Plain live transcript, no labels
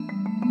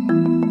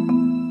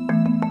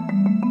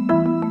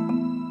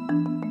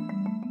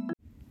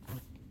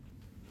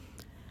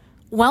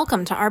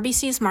Welcome to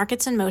RBC's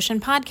Markets in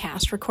Motion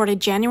podcast, recorded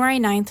January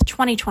 9th,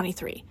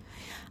 2023.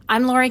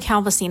 I'm Lori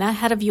Calvasina,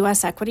 head of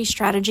U.S. equity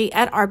strategy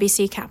at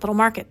RBC Capital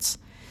Markets.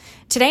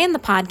 Today in the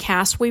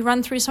podcast, we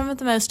run through some of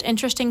the most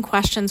interesting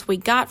questions we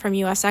got from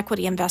U.S.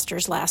 equity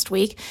investors last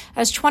week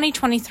as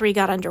 2023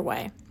 got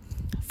underway.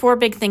 4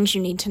 big things you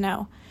need to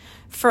know.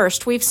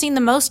 First, we've seen the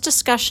most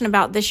discussion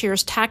about this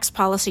year's tax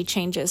policy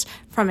changes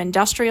from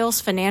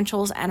industrials,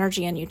 financials,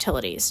 energy, and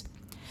utilities.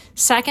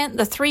 Second,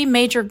 the 3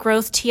 major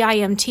growth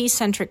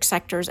TIMT-centric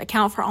sectors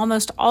account for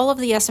almost all of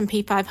the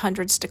S&P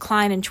 500's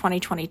decline in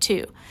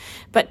 2022,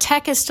 but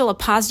tech is still a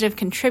positive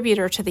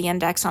contributor to the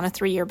index on a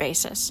 3-year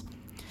basis.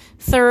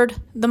 Third,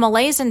 the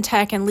malaise in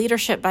tech and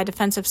leadership by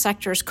defensive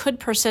sectors could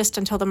persist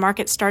until the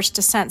market starts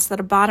to sense that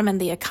a bottom in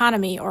the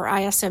economy, or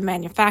ISM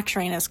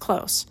manufacturing, is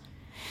close.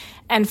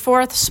 And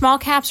fourth, small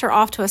caps are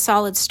off to a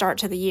solid start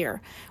to the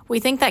year.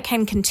 We think that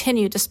can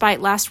continue despite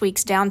last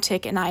week's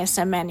downtick in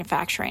ISM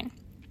manufacturing.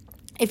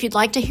 If you'd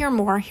like to hear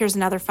more, here's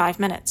another 5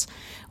 minutes.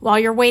 While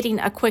you're waiting,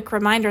 a quick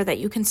reminder that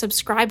you can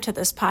subscribe to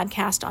this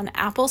podcast on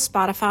Apple,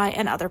 Spotify,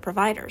 and other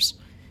providers.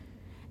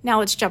 Now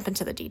let's jump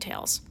into the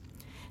details.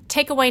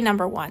 Takeaway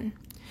number 1.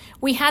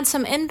 We had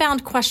some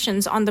inbound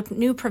questions on the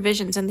new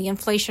provisions in the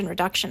Inflation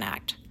Reduction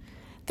Act.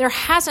 There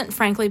hasn't,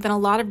 frankly, been a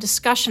lot of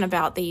discussion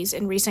about these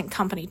in recent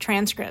company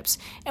transcripts,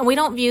 and we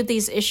don't view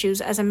these issues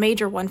as a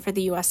major one for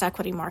the U.S.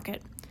 equity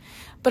market.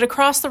 But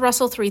across the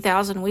Russell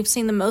 3000, we've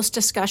seen the most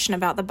discussion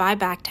about the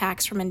buyback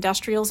tax from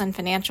industrials and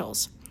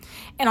financials.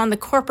 And on the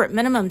corporate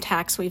minimum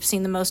tax, we've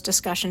seen the most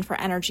discussion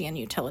for energy and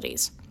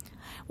utilities.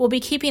 We'll be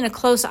keeping a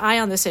close eye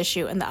on this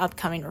issue in the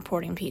upcoming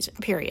reporting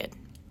period.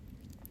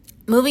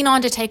 Moving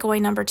on to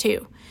takeaway number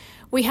 2.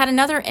 We had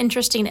another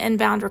interesting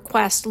inbound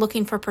request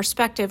looking for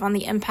perspective on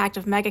the impact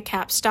of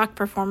megacap stock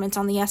performance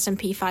on the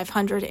S&P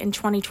 500 in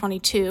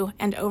 2022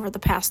 and over the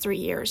past 3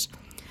 years.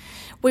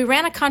 We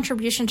ran a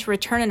contribution to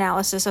return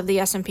analysis of the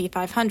S&P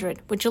 500,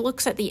 which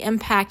looks at the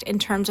impact in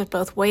terms of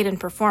both weight and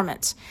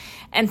performance,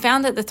 and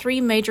found that the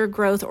 3 major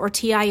growth or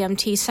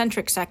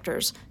TIMT-centric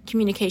sectors,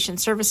 communication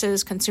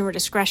services, consumer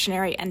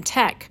discretionary, and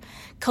tech,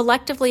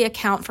 collectively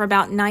account for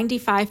about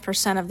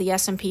 95% of the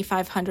S&P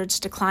 500's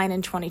decline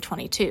in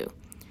 2022.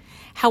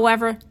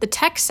 However, the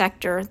tech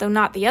sector, though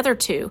not the other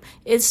 2,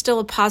 is still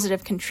a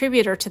positive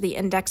contributor to the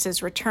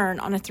index's return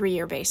on a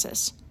 3-year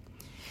basis.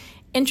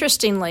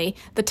 Interestingly,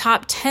 the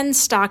top 10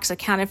 stocks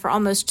accounted for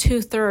almost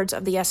 2/3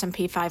 of the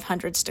S&P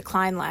 500's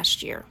decline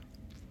last year.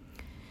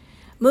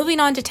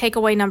 Moving on to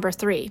takeaway number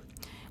 3.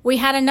 We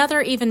had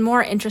another even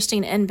more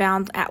interesting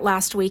inbound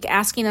last week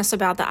asking us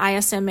about the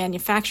ISM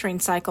manufacturing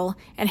cycle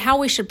and how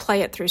we should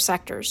play it through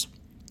sectors.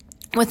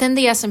 Within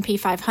the S&P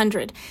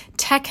 500,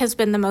 tech has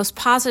been the most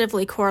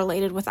positively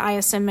correlated with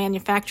ISM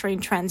manufacturing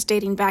trends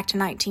dating back to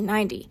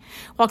 1990,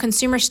 while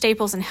consumer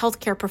staples and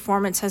healthcare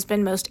performance has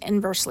been most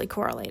inversely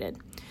correlated.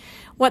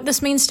 What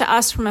this means to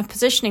us from a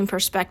positioning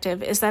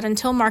perspective is that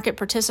until market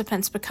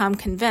participants become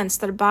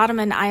convinced that a bottom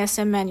in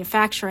ISM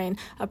manufacturing,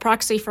 a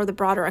proxy for the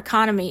broader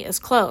economy, is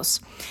close,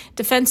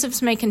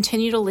 defensives may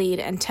continue to lead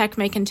and tech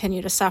may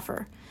continue to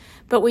suffer.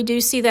 But we do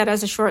see that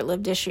as a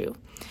short-lived issue.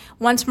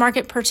 Once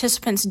market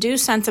participants do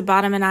sense a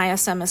bottom in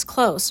ISM is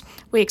close,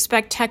 we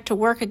expect tech to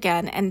work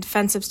again and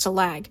defensives to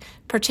lag,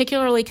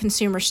 particularly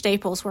consumer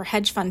staples where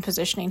hedge fund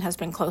positioning has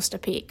been close to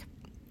peak.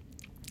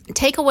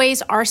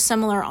 Takeaways are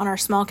similar on our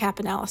small cap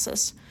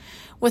analysis.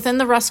 Within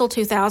the Russell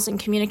 2000,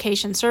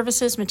 communication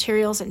services,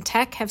 materials, and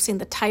tech have seen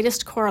the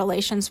tightest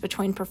correlations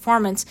between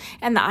performance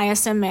and the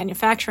ISM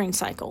manufacturing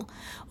cycle,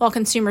 while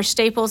consumer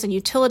staples and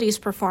utilities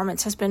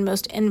performance has been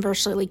most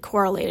inversely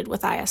correlated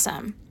with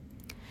ISM.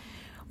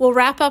 We'll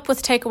wrap up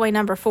with takeaway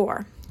number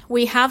 4.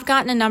 We have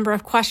gotten a number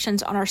of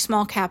questions on our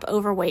small cap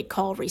overweight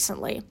call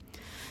recently.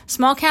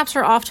 Small caps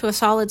are off to a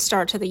solid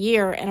start to the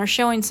year and are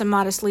showing some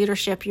modest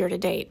leadership year to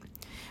date.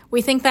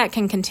 We think that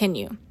can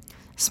continue.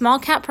 Small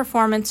cap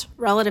performance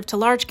relative to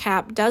large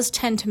cap does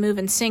tend to move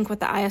in sync with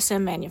the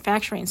ISM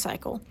manufacturing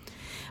cycle.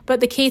 But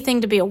the key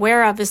thing to be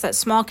aware of is that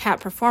small cap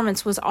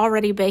performance was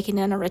already baking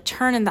in a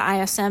return in the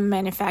ISM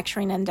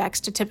manufacturing index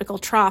to typical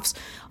troughs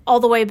all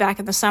the way back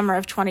in the summer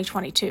of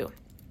 2022.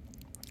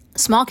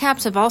 Small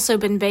caps have also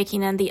been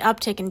baking in the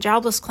uptick in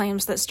jobless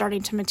claims that's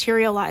starting to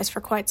materialize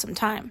for quite some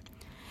time.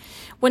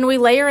 When we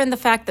layer in the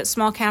fact that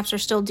small caps are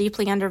still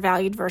deeply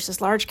undervalued versus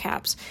large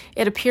caps,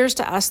 it appears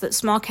to us that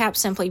small caps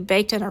simply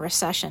baked in a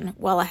recession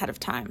well ahead of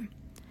time.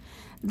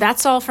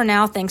 That's all for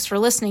now. Thanks for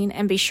listening,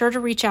 and be sure to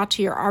reach out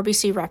to your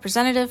RBC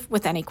representative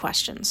with any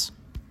questions.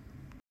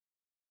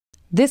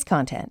 This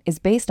content is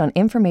based on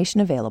information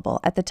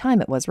available at the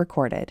time it was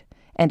recorded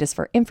and is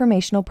for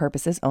informational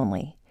purposes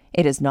only.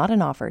 It is not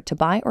an offer to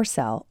buy or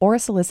sell or a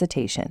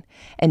solicitation,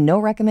 and no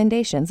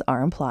recommendations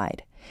are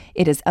implied.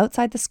 It is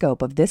outside the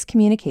scope of this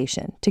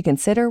communication to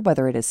consider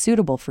whether it is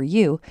suitable for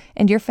you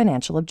and your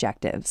financial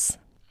objectives.